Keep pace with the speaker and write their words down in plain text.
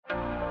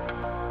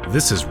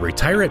This is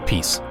Retire at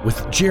Peace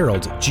with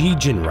Gerald G.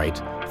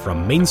 Ginwright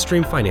from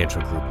Mainstream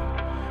Financial Group.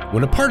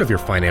 When a part of your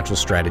financial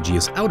strategy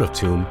is out of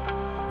tune,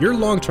 your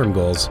long-term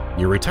goals,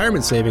 your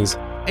retirement savings,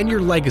 and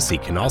your legacy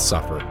can all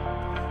suffer.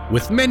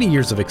 With many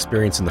years of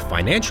experience in the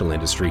financial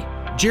industry,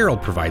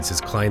 Gerald provides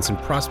his clients and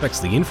prospects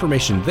the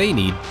information they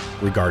need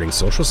regarding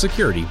Social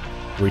Security,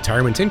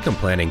 retirement income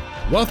planning,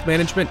 wealth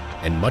management,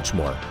 and much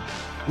more.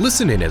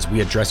 Listen in as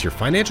we address your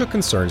financial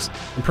concerns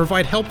and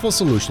provide helpful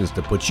solutions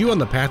to put you on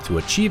the path to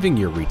achieving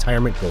your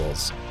retirement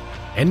goals.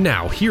 And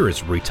now, here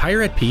is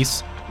Retire at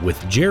Peace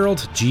with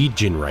Gerald G.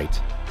 Ginwright.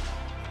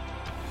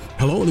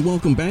 Hello and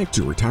welcome back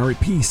to Retire at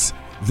Peace.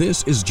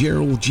 This is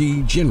Gerald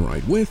G.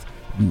 Ginwright with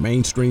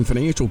Mainstream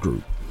Financial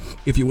Group.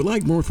 If you would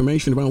like more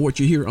information about what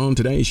you hear on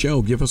today's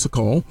show, give us a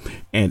call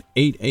at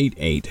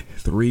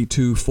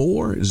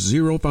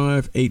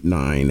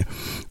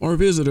 888-324-0589 or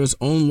visit us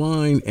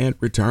online at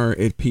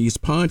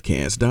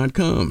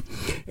retireatpeacepodcast.com.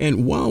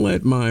 And while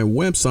at my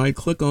website,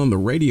 click on the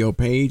radio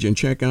page and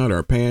check out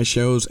our past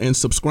shows and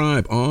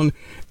subscribe on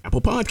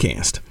Apple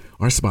Podcast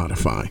or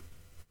Spotify.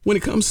 When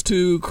it comes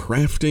to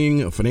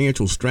crafting a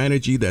financial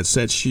strategy that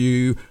sets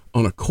you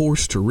on a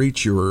course to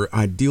reach your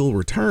ideal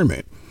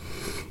retirement,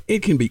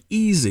 it can be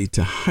easy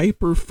to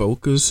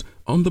hyper-focus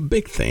on the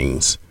big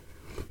things.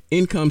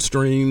 Income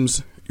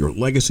streams, your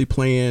legacy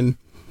plan,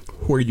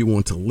 where you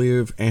want to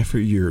live after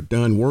you're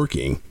done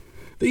working.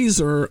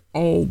 These are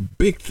all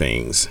big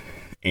things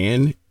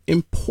and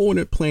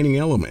important planning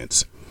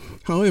elements.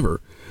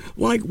 However,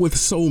 like with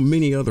so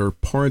many other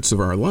parts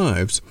of our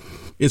lives,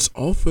 it's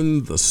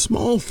often the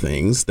small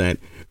things that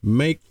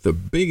make the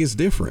biggest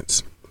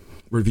difference.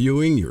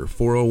 Reviewing your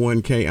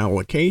 401k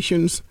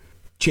allocations,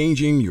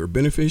 changing your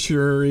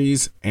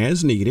beneficiaries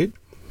as needed,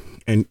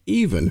 and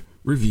even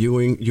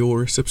reviewing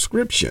your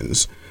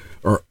subscriptions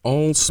are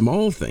all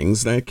small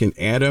things that can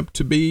add up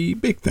to be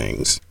big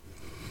things.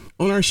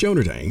 On our show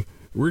today,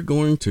 we're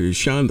going to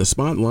shine the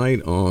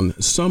spotlight on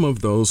some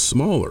of those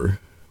smaller,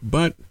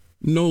 but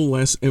no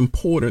less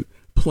important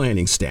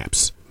planning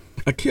steps.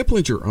 A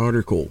Kiplinger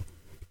article,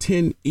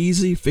 10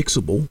 Easy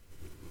Fixable,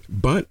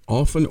 but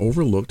often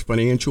overlooked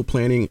financial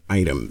planning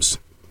items,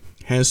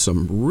 has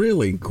some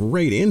really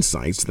great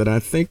insights that I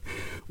think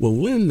will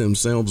lend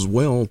themselves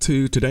well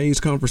to today's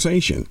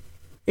conversation.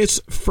 Its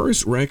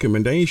first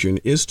recommendation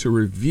is to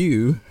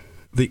review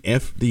the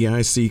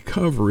FDIC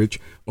coverage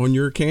on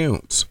your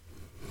accounts.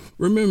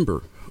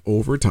 Remember,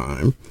 over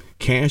time,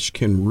 cash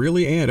can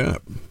really add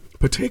up,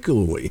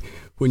 particularly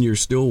when you're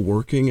still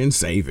working and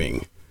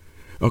saving.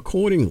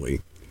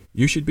 Accordingly,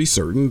 you should be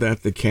certain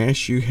that the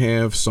cash you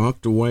have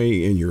socked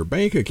away in your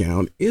bank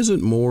account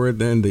isn't more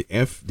than the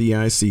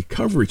FDIC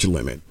coverage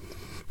limit,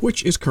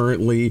 which is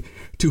currently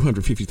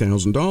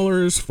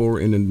 $250,000 for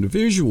an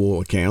individual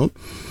account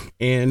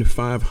and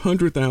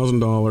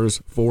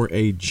 $500,000 for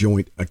a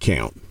joint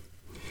account.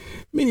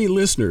 Many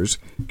listeners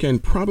can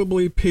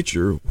probably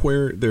picture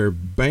where their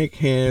bank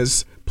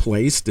has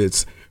placed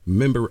its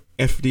member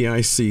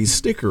FDIC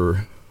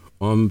sticker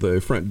on the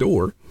front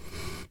door.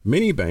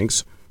 Many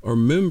banks are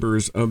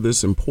members of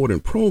this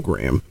important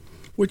program,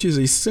 which is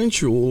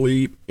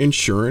essentially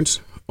insurance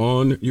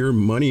on your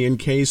money in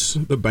case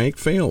the bank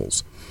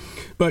fails.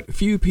 But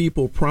few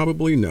people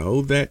probably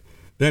know that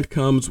that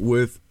comes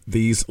with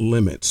these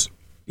limits.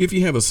 If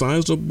you have a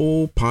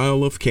sizable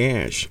pile of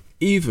cash,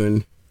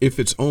 even if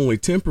it's only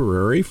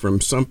temporary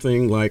from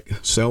something like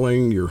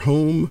selling your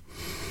home,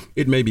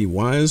 it may be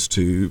wise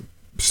to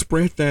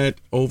spread that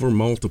over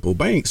multiple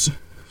banks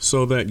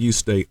so that you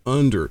stay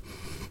under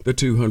the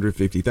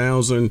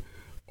 $250,000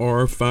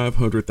 or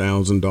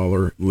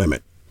 $500,000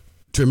 limit.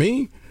 To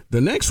me,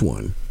 the next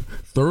one,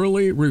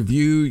 thoroughly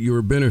review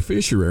your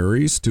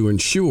beneficiaries to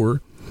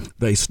ensure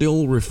they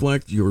still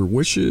reflect your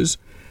wishes,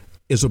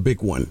 is a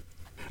big one.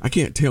 I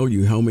can't tell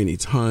you how many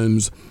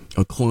times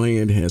a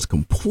client has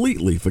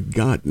completely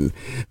forgotten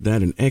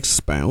that an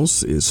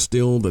ex-spouse is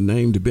still the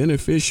named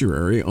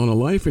beneficiary on a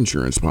life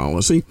insurance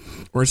policy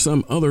or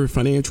some other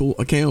financial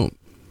account.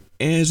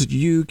 As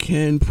you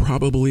can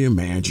probably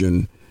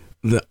imagine,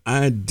 the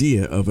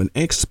idea of an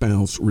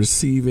ex-spouse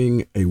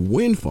receiving a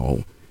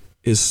windfall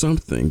is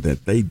something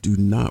that they do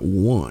not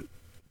want.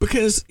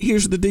 Because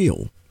here's the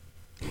deal.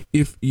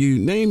 If you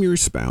name your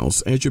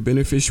spouse as your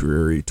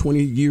beneficiary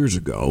 20 years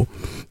ago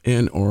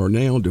and are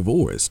now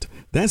divorced,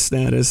 that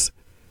status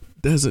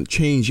doesn't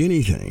change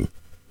anything.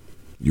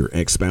 Your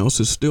ex-spouse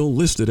is still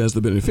listed as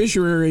the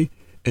beneficiary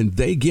and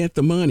they get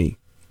the money.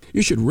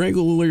 You should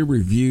regularly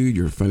review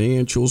your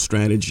financial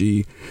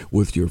strategy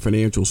with your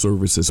financial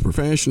services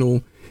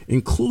professional,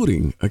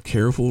 including a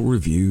careful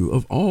review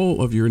of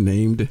all of your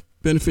named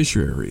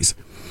beneficiaries.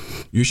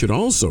 You should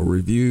also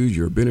review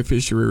your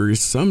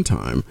beneficiaries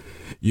sometime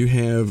you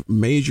have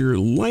major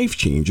life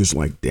changes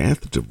like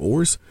death,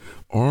 divorce,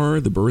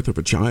 or the birth of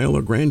a child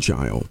or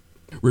grandchild.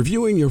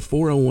 Reviewing your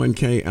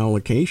 401k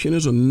allocation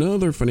is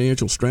another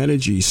financial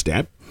strategy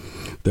step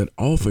that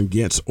often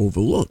gets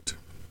overlooked.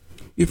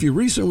 If you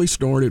recently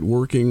started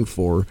working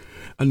for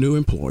a new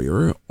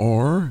employer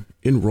or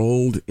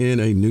enrolled in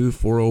a new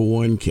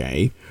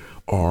 401k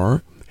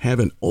or have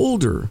an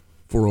older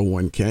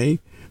 401k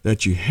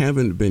that you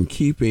haven't been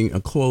keeping a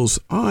close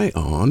eye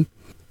on,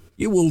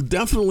 you will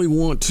definitely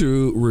want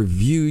to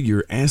review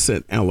your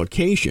asset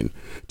allocation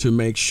to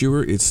make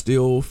sure it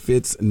still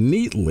fits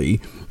neatly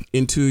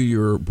into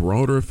your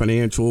broader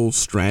financial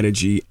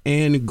strategy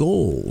and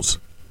goals.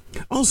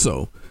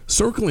 Also,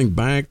 circling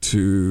back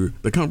to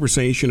the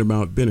conversation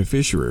about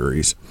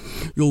beneficiaries,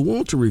 you'll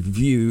want to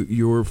review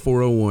your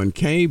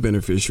 401k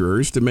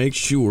beneficiaries to make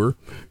sure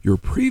your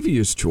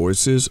previous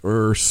choices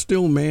are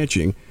still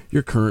matching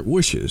your current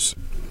wishes.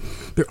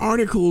 The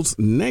article's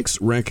next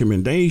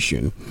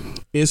recommendation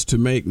is to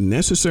make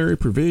necessary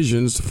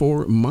provisions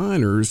for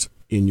minors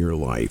in your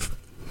life.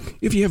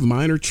 If you have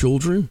minor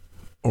children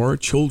or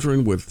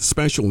children with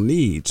special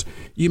needs,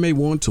 you may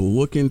want to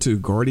look into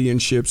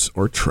guardianships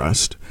or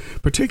trust,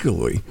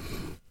 particularly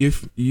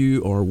if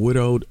you are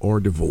widowed or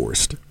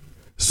divorced.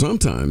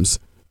 Sometimes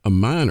a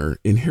minor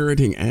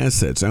inheriting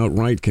assets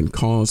outright can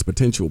cause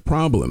potential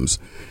problems,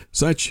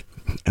 such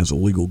as a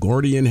legal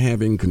guardian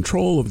having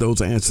control of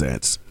those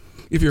assets.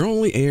 If your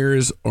only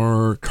heirs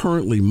are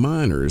currently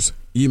minors,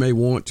 you may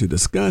want to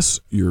discuss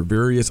your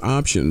various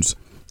options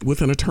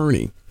with an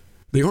attorney.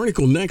 The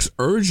article next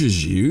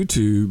urges you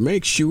to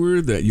make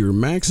sure that you're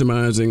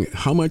maximizing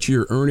how much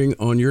you're earning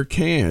on your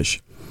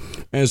cash.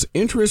 As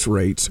interest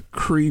rates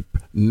creep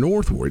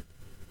northward,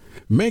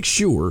 make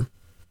sure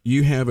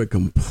you have a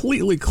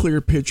completely clear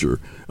picture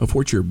of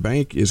what your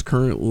bank is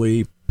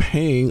currently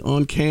paying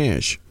on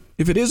cash.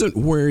 If it isn't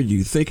where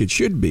you think it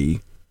should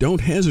be,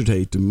 don't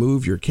hesitate to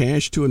move your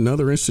cash to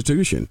another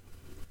institution.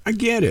 I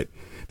get it.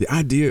 The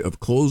idea of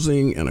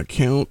closing an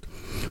account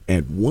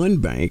at one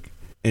bank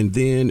and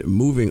then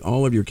moving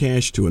all of your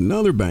cash to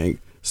another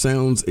bank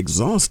sounds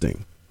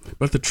exhausting.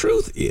 But the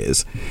truth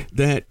is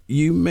that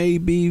you may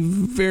be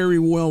very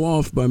well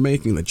off by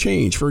making the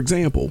change. For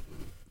example,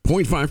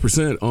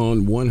 0.5%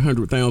 on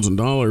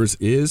 $100,000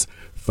 is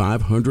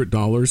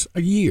 $500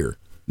 a year.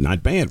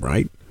 Not bad,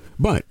 right?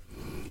 But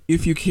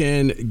if you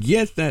can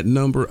get that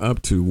number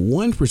up to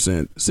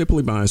 1%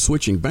 simply by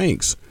switching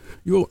banks,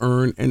 you'll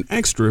earn an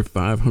extra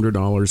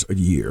 $500 a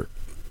year.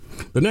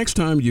 The next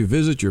time you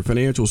visit your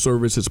financial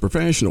services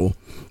professional,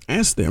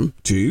 ask them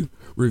to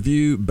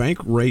review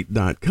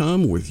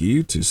bankrate.com with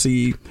you to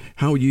see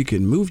how you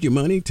can move your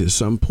money to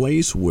some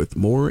place with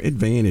more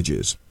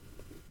advantages.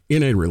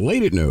 In a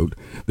related note,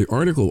 the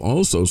article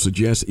also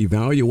suggests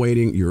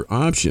evaluating your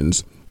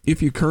options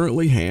if you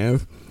currently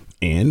have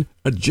an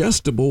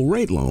adjustable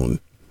rate loan.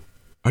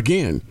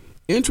 Again,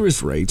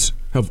 interest rates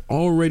have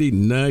already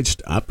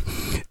nudged up,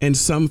 and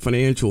some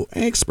financial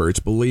experts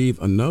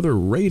believe another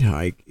rate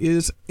hike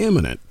is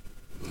imminent.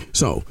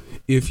 So,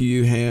 if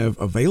you have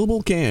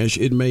available cash,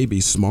 it may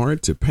be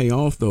smart to pay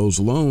off those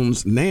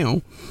loans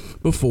now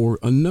before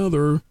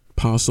another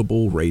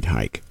possible rate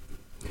hike.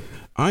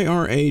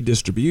 IRA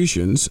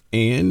distributions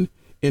and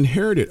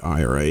inherited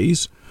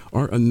IRAs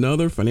are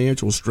another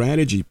financial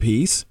strategy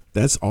piece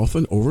that's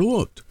often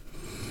overlooked.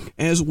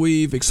 As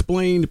we've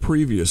explained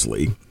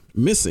previously,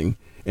 missing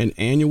an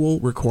annual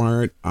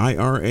required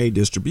IRA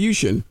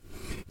distribution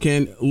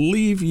can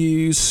leave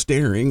you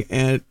staring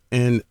at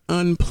an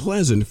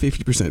unpleasant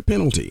 50%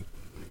 penalty.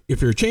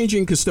 If you're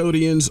changing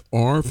custodians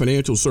or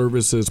financial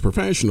services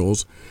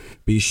professionals,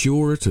 be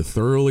sure to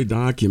thoroughly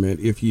document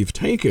if you've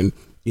taken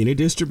any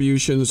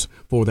distributions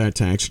for that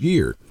tax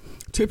year.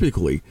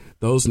 Typically,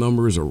 those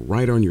numbers are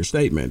right on your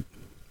statement,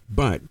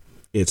 but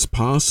it's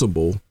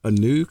possible a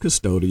new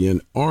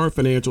custodian or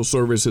financial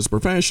services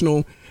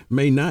professional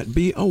may not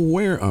be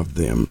aware of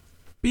them.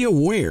 Be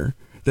aware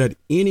that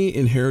any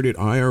inherited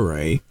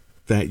IRA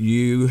that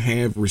you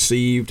have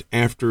received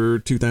after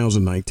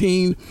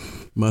 2019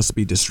 must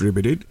be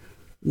distributed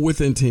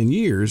within 10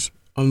 years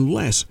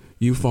unless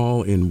you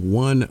fall in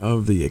one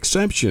of the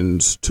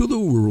exceptions to the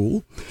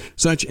rule,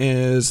 such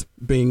as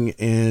being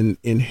an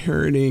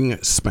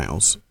inheriting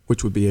spouse,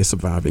 which would be a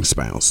surviving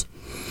spouse.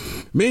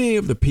 Many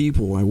of the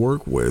people I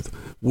work with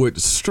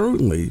would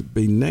certainly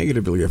be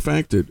negatively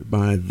affected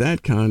by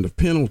that kind of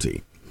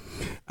penalty.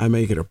 I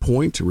make it a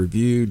point to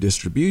review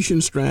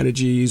distribution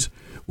strategies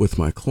with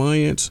my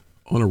clients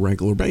on a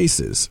regular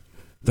basis.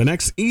 The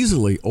next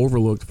easily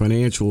overlooked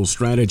financial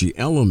strategy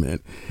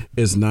element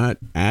is not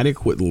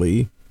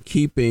adequately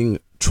keeping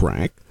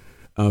track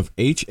of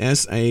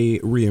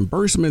HSA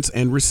reimbursements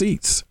and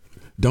receipts.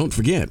 Don't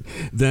forget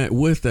that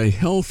with a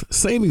health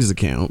savings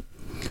account,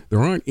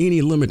 there aren't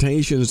any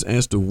limitations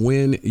as to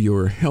when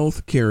your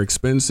health care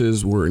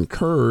expenses were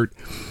incurred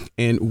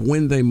and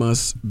when they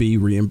must be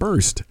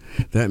reimbursed.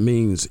 That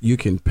means you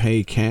can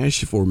pay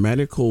cash for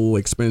medical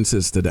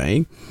expenses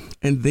today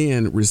and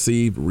then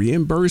receive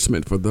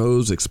reimbursement for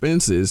those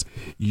expenses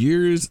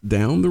years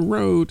down the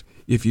road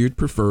if you'd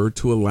prefer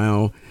to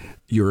allow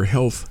your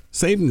health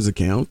savings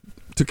account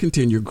to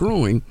continue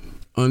growing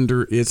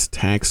under its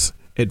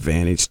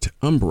tax-advantaged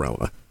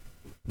umbrella.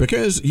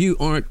 Because you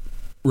aren't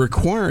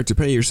required to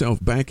pay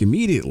yourself back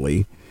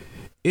immediately,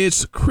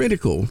 it's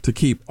critical to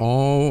keep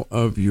all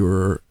of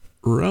your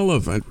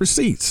relevant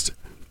receipts.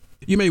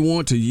 You may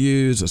want to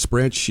use a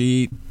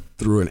spreadsheet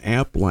through an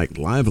app like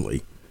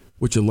Lively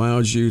which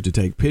allows you to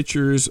take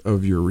pictures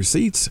of your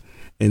receipts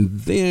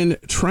and then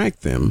track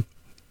them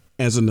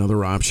as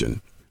another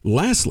option.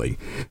 Lastly,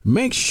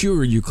 make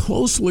sure you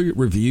closely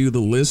review the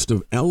list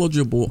of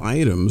eligible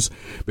items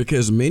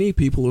because many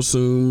people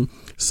assume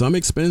some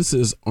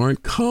expenses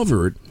aren't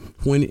covered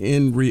when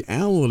in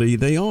reality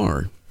they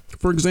are.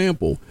 For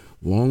example,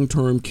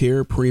 long-term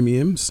care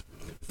premiums,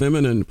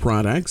 feminine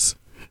products,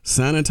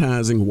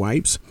 sanitizing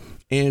wipes,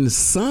 and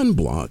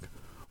sunblock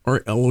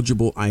are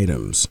eligible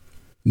items.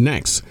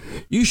 Next,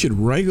 you should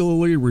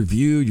regularly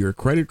review your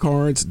credit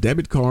cards,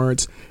 debit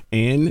cards,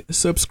 and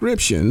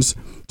subscriptions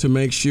to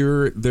make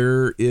sure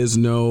there is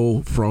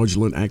no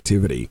fraudulent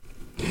activity.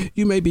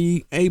 You may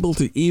be able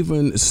to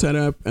even set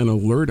up an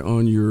alert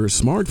on your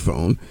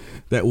smartphone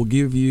that will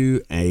give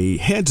you a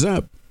heads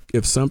up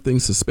if something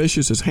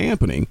suspicious is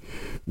happening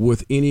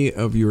with any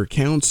of your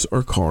accounts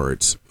or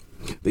cards.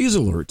 These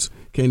alerts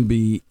can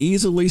be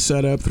easily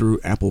set up through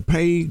Apple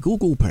Pay,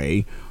 Google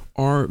Pay,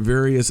 or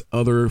various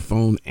other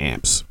phone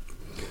apps.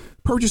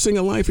 Purchasing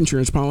a life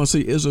insurance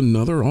policy is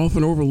another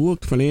often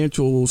overlooked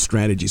financial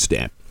strategy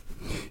step.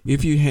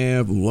 If you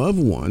have loved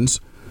ones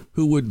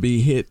who would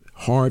be hit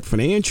hard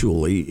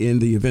financially in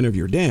the event of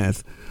your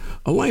death,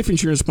 a life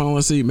insurance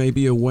policy may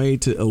be a way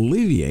to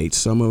alleviate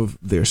some of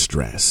their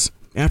stress.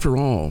 After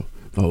all,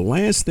 the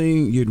last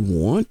thing you'd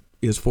want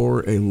is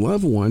for a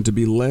loved one to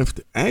be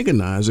left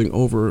agonizing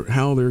over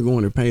how they're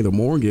going to pay the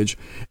mortgage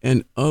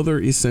and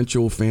other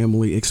essential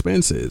family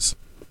expenses.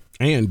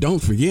 And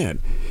don't forget,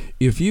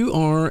 if you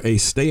are a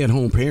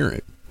stay-at-home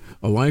parent,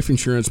 a life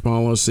insurance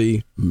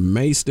policy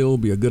may still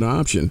be a good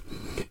option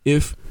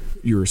if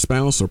your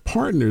spouse or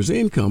partner's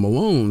income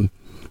alone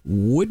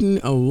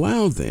wouldn't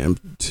allow them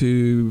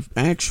to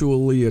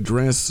actually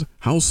address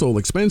household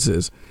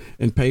expenses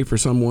and pay for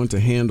someone to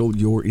handle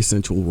your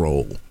essential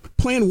role.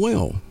 Plan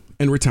well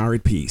and retire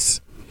at peace.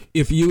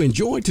 If you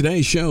enjoyed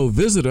today's show,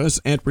 visit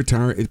us at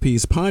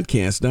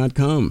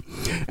retireatpeacepodcast.com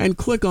and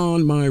click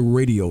on my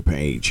radio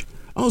page.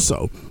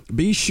 Also,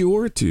 be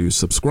sure to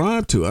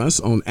subscribe to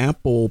us on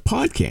Apple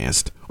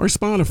Podcast or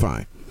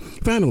Spotify.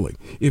 Finally,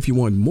 if you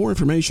want more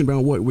information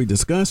about what we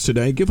discussed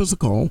today, give us a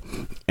call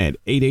at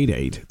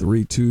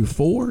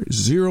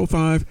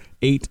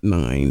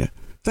 888-324-0589.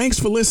 Thanks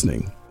for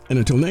listening. And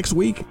until next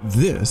week,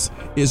 this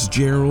is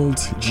Gerald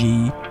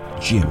G.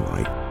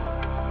 Ginwright.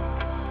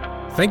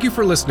 Thank you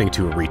for listening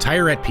to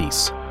Retire at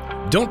Peace.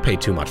 Don't pay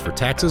too much for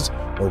taxes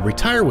or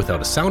retire without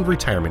a sound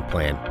retirement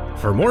plan.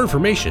 For more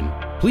information,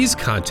 please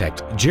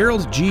contact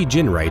Gerald G.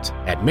 Ginwright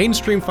at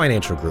Mainstream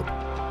Financial Group.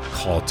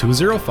 Call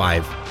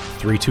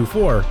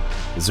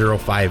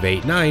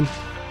 205-324-0589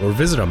 or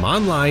visit them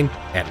online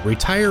at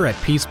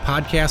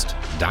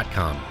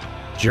retireatpeacepodcast.com.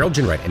 Gerald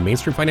Ginwright and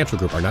Mainstream Financial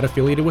Group are not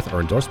affiliated with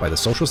or endorsed by the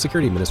Social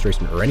Security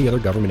Administration or any other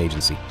government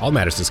agency. All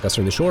matters discussed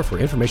during the show are for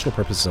informational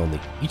purposes only.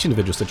 Each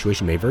individual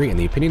situation may vary, and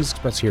the opinions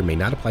expressed here may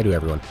not apply to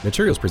everyone.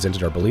 Materials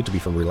presented are believed to be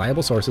from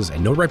reliable sources,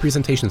 and no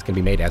representations can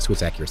be made as to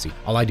its accuracy.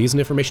 All ideas and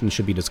information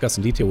should be discussed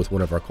in detail with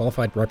one of our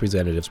qualified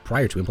representatives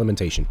prior to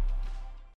implementation.